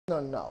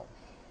Now,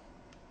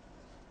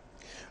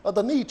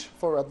 the need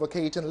for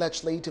advocating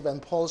legislative and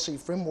policy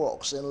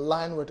frameworks in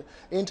line with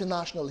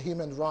international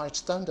human rights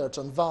standards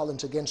on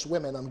violence against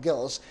women and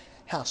girls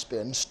has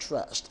been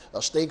stressed. The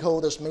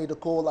stakeholders made a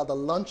call at the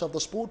launch of the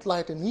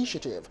Spotlight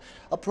Initiative,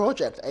 a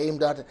project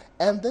aimed at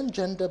ending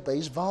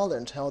gender-based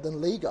violence held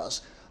in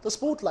Lagos. The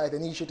Spotlight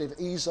Initiative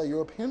is a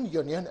European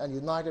Union and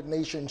United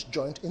Nations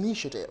joint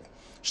initiative.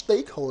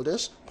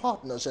 Stakeholders,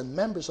 partners, and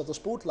members of the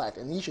Spotlight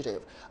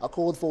Initiative are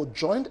called for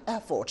joint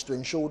efforts to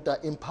ensure the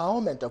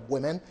empowerment of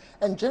women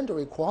and gender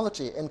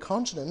equality in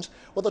consonance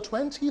with the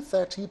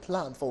 2030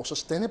 Plan for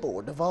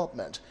Sustainable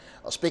Development.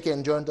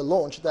 Speaking during the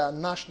launch, the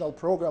National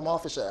Program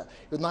Officer,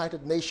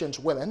 United Nations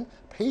Women,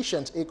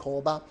 Patience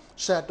Ikoba,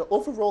 said the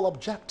overall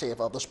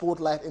objective of the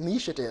Spotlight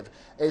Initiative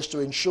is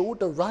to ensure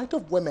the right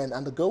of women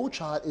and the girl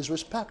child is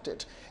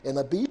respected in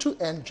a bid to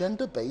end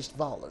gender-based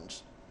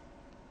violence.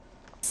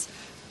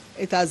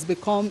 It has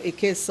become a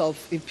case of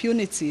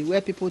impunity where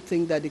people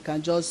think that they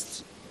can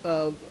just,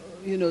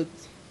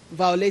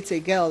 violate a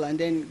girl and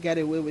then get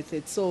away with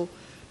it. So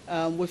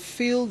we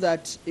feel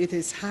that it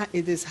is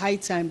high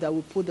time that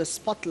we put the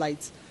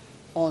spotlight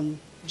on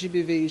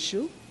GBV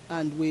issue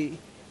and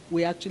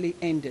we actually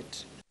end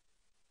it.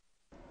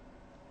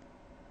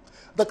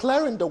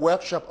 Declaring the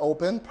workshop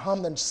open,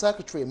 Permanent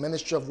Secretary,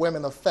 Ministry of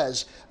Women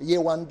Affairs,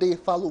 Yewande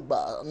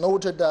Faluba,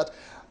 noted that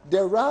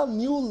there are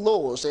new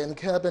laws in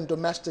curbing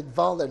domestic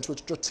violence with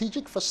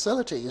strategic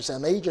facilities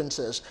and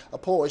agencies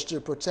poised to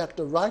protect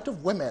the right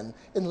of women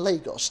in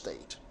Lagos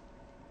State.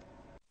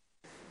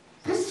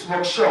 This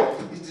workshop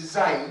is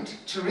designed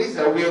to raise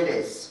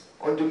awareness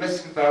on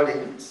domestic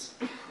violence,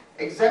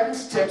 examine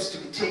steps to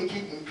be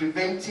taken in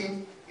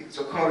preventing its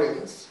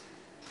occurrence,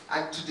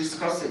 and to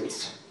discuss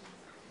it.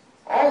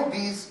 All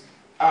these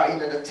are in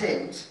an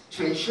attempt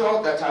to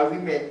ensure that our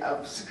women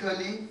are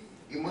physically,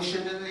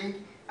 emotionally,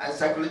 and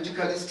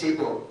psychologically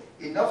stable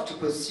enough to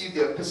pursue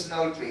their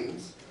personal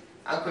dreams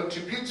and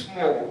contribute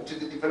more to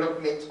the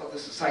development of the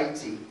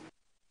society.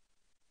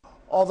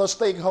 Other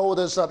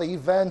stakeholders at the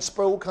event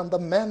spoke on the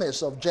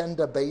menace of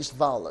gender-based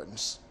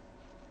violence.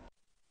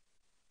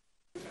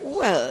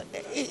 Well,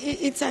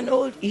 it's an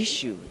old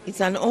issue.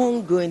 It's an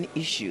ongoing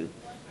issue.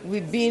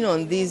 We've been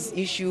on this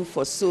issue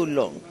for so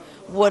long.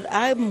 What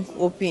I'm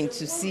hoping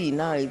to see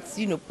now is,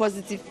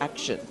 positive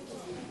action,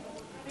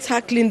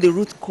 tackling the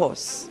root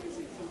cause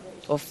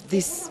of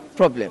this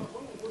problem,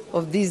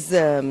 of this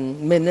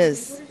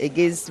menace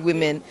against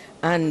women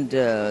and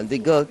the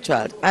girl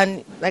child,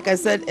 and like I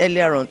said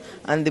earlier on,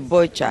 and the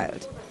boy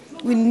child.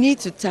 We need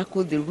to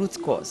tackle the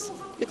root cause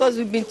because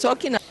we've been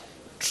talking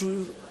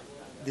through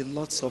the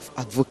lots of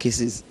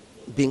advocacies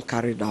being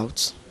carried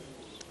out,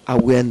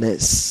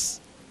 awareness.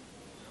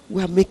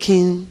 We are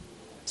making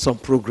some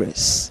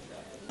progress,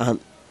 and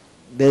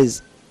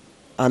there's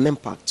an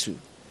impact too.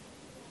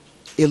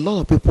 A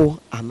lot of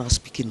people are now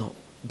speaking up.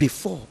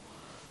 Before,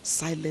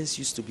 silence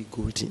used to be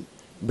golden,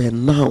 but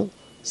now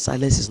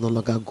silence is no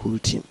longer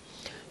golden,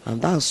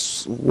 and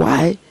that's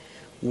why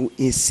we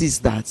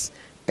insist that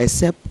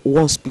except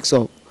one speaks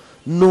up,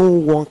 no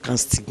one can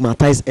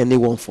stigmatize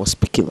anyone for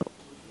speaking up.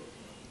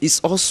 It's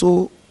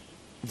also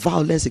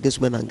violence against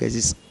women and girls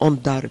is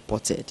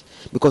underreported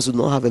because we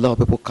don't have a lot of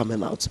people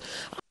coming out.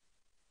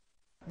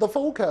 The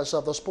focus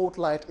of the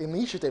Spotlight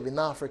Initiative in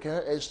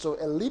Africa is to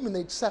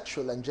eliminate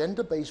sexual and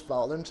gender-based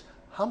violence,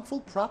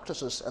 harmful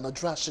practices, and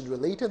addressing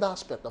related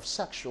aspects of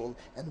sexual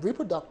and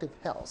reproductive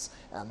health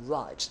and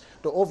rights.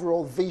 The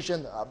overall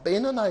vision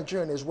being a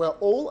Nigerian is where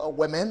all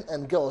women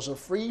and girls are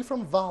free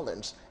from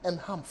violence and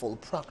harmful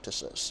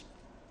practices.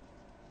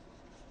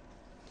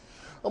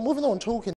 Moving on, talking